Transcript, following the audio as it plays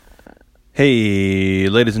Hey,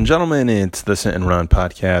 ladies and gentlemen, it's the Sit and Run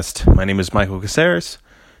podcast. My name is Michael Caceres,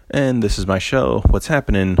 and this is my show. What's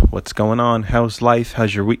happening? What's going on? How's life?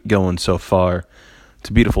 How's your week going so far? It's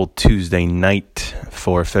a beautiful Tuesday night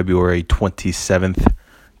for February 27th,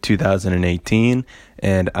 2018,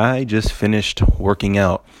 and I just finished working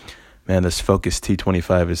out. Man, this Focus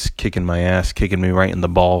T25 is kicking my ass, kicking me right in the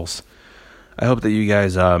balls. I hope that you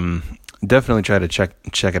guys definitely try to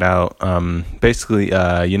check it out. Basically,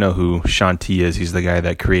 you know who Shaun T is. He's the guy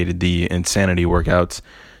that created the Insanity workouts,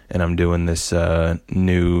 and I'm doing this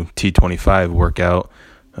new T25 workout.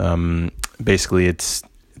 Basically, it's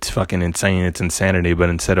fucking insane. It's insanity, but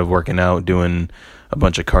instead of working out, doing a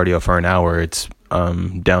bunch of cardio for an hour, it's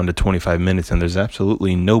down to 25 minutes, and there's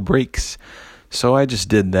absolutely no breaks. So I just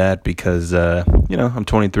did that because I'm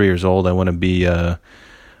 23 years old. I want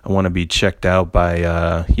to be checked out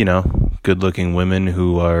by good-looking women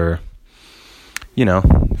who are,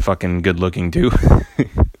 fucking good-looking too.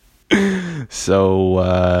 So,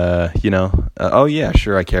 oh yeah,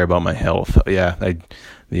 sure, I care about my health.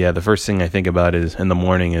 The first thing I think about is in the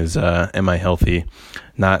morning is, am I healthy?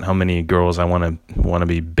 Not how many girls I want to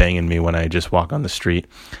be banging me when I just walk on the street.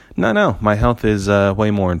 No, my health is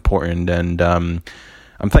way more important, and I'm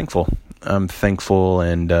thankful. I'm thankful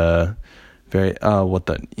and very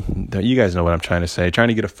you guys know what I'm trying to say. Trying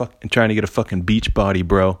to get a fucking beach body,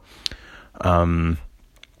 bro. I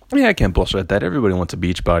can't bullshit that. Everybody wants a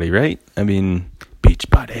beach body, right? I mean, beach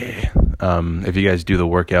body. If you guys do the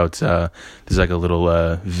workouts, there's like a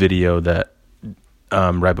little video that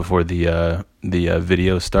right before the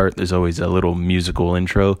video start, there's always a little musical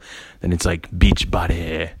intro, and it's like beach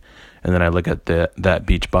body, and then I look at that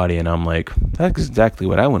beach body, and I'm like, that's exactly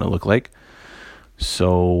what I want to look like.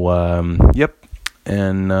 So, yep.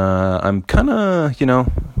 And I'm kind of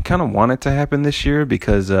want it to happen this year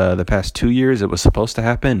because the past 2 years it was supposed to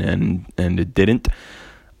happen and it didn't.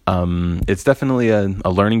 It's definitely a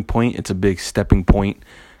learning point. It's a big stepping point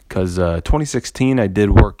because 2016 I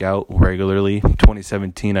did work out regularly.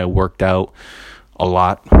 2017 I worked out a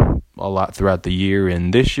lot throughout the year.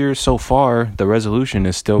 And this year so far, the resolution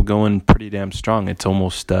is still going pretty damn strong. It's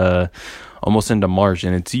almost into March,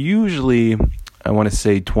 and it's usually, I want to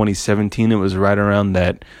say 2017, it was right around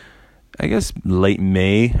that, I guess, late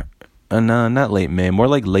May. No, not late May, more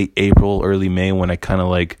like late April, early May, when I kind of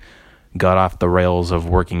like got off the rails of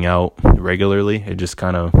working out regularly. It just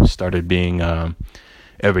kind of started being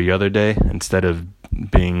every other day instead of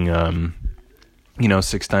being,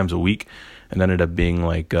 6 times a week. And ended up being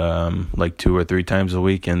like 2 or 3 times a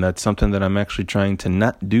week. And that's something that I'm actually trying to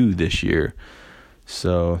not do this year.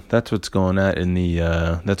 So that's what's going on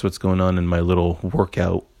in my little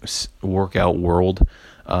workout world.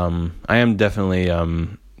 I am definitely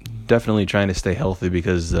trying to stay healthy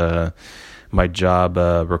because my job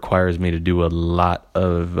requires me to do a lot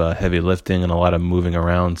of heavy lifting and a lot of moving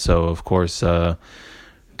around. So of course,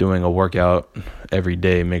 doing a workout every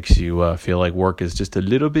day makes you feel like work is just a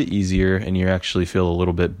little bit easier, and you actually feel a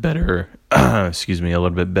little bit better. Excuse me, a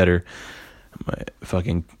little bit better. My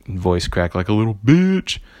fucking voice cracked like a little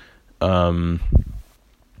bitch.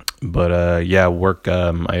 Work,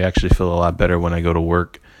 I actually feel a lot better when I go to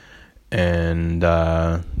work. And,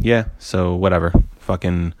 so whatever.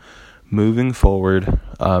 Fucking moving forward.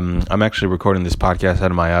 I'm actually recording this podcast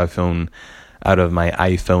out of my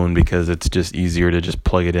iPhone because it's just easier to just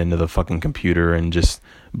plug it into the fucking computer and just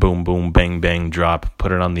boom, boom, bang, bang, drop,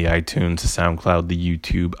 put it on the iTunes, the SoundCloud, the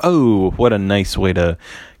YouTube. Oh, what a nice way to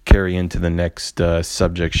carry into the next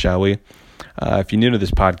subject, shall we? If you're new to this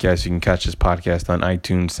podcast, you can catch this podcast on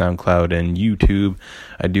iTunes, SoundCloud, and YouTube.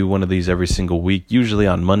 I do one of these every single week, usually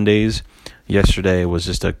on Mondays. Yesterday was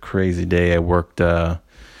just a crazy day. I worked,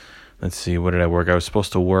 let's see, what did I work? I was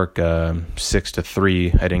supposed to work 6 to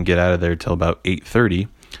 3. I didn't get out of there till about 8:30.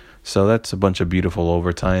 So that's a bunch of beautiful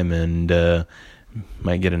overtime, and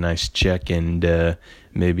might get a nice check and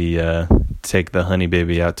maybe take the honey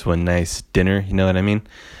baby out to a nice dinner. You know what I mean?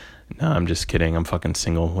 No, I'm just kidding. I'm fucking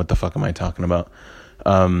single. What the fuck am I talking about?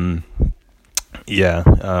 I'll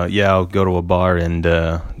go to a bar and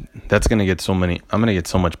that's gonna get I'm gonna get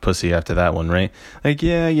so much pussy after that one, right? Like,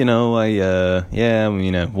 went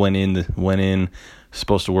in,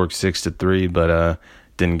 supposed to work 6 to 3, but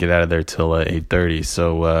didn't get out of there till 8:30.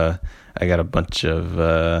 So I got a bunch of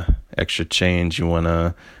extra change. You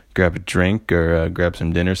wanna grab a drink or grab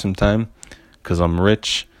some dinner sometime? 'Cause I'm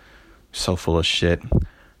rich. So full of shit.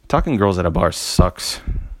 Talking girls at a bar sucks.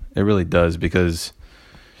 It really does, because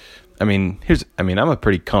I'm a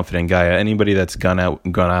pretty confident guy. Anybody that's gone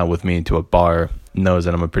out with me to a bar knows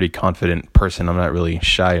that I'm a pretty confident person. I'm not really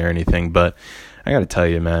shy or anything, but I got to tell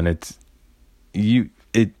you, man,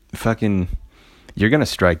 fucking, you're going to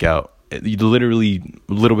strike out. You literally,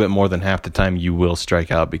 a little bit more than half the time you will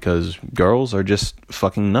strike out, because girls are just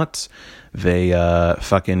fucking nuts. They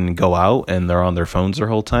fucking go out and they're on their phones their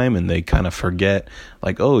whole time, and they kind of forget,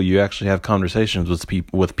 like, oh, you actually have conversations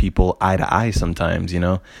with people eye to eye sometimes, you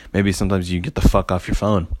know? Maybe sometimes you get the fuck off your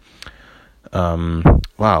phone.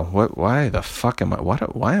 Wow, why the fuck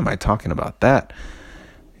why am I talking about that?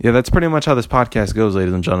 Yeah, that's pretty much how this podcast goes,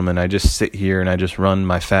 ladies and gentlemen. I just sit here and I just run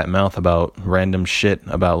my fat mouth about random shit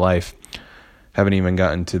about life. Haven't even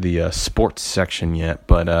gotten to the sports section yet,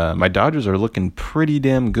 but my Dodgers are looking pretty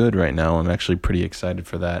damn good right now. I'm actually pretty excited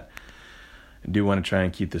for that. I do want to try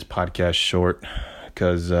and keep this podcast short,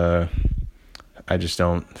 because I just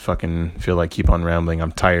don't fucking feel like keep on rambling.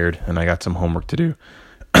 I'm tired and I got some homework to do.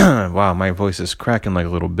 Wow, my voice is cracking like a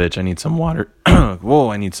little bitch. I need some water. Whoa,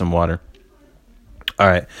 I need some water. All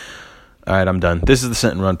right, I'm done. This is the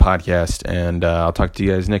Sit and Run podcast, and I'll talk to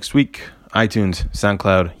you guys next week. iTunes,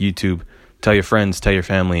 SoundCloud, YouTube. Tell your friends, tell your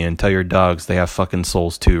family, and tell your dogs they have fucking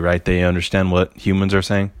souls too, right? They understand what humans are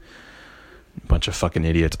saying. Bunch of fucking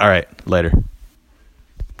idiots. All right, later.